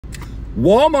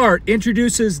Walmart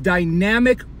introduces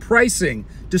dynamic pricing,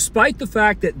 despite the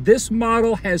fact that this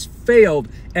model has failed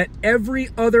at every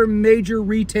other major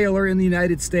retailer in the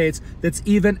United States that's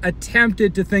even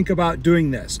attempted to think about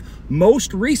doing this.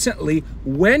 Most recently,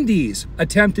 Wendy's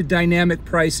attempted dynamic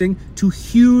pricing to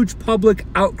huge public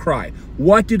outcry.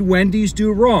 What did Wendy's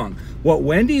do wrong? What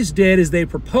Wendy's did is they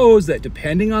proposed that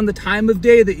depending on the time of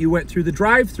day that you went through the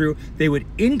drive-thru, they would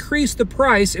increase the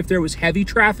price if there was heavy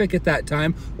traffic at that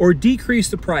time, or decrease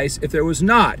the price if there was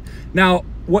not. Now,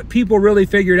 what people really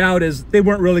figured out is they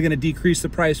weren't really going to decrease the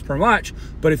price per much,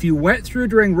 but if you went through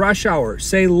during rush hour,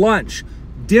 say lunch,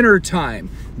 dinner time,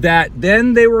 that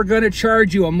then they were going to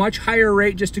charge you a much higher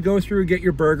rate just to go through and get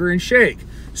your burger and shake.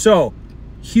 So,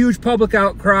 huge public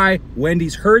outcry.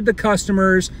 Wendy's heard the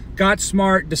customers, got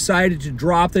smart, decided to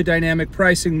drop the dynamic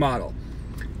pricing model.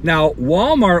 Now,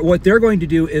 Walmart, what they're going to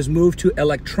do is move to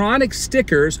electronic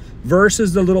stickers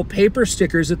versus the little paper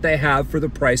stickers that they have for the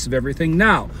price of everything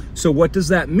now. So what does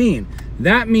that mean?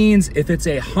 That means if it's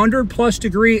a 100+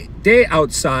 degree day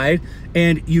outside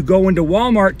and you go into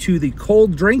Walmart to the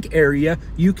cold drink area,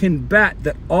 you can bet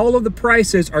that all of the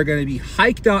prices are going to be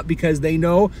hiked up because they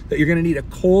know that you're going to need a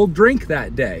cold drink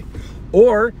that day.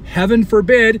 Or, heaven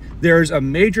forbid, there's a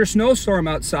major snowstorm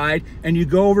outside and you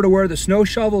go over to where the snow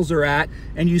shovels are at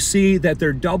and you see that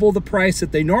they're double the price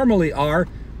that they normally are.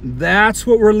 That's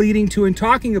what we're leading to and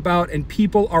talking about, and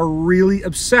people are really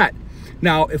upset.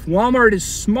 Now, if Walmart is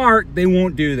smart, they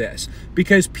won't do this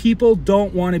because people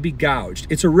don't want to be gouged.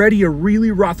 It's already a really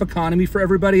rough economy for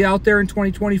everybody out there in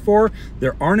 2024.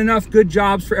 There aren't enough good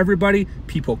jobs for everybody.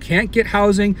 People can't get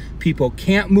housing. People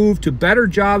can't move to better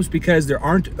jobs because there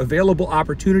aren't available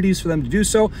opportunities for them to do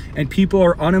so. And people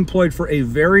are unemployed for a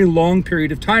very long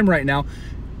period of time right now.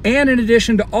 And in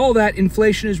addition to all that,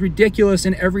 inflation is ridiculous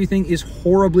and everything is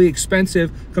horribly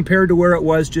expensive compared to where it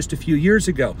was just a few years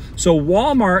ago. So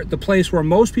Walmart, the place where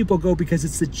most people go because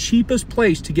it's the cheapest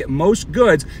place to get most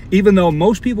goods, even though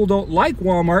most people don't like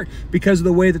Walmart because of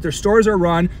the way that their stores are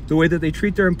run, the way that they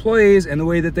treat their employees, and the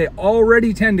way that they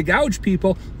already tend to gouge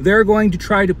people, they're going to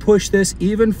try to push this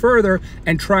even further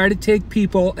and try to take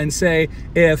people and say,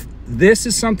 if this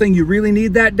is something you really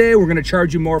need that day, we're going to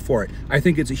charge you more for it. I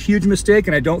think it's a huge mistake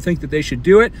and I don't think that they should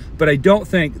do it, but I don't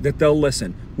think that they'll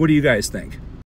listen. What do you guys think?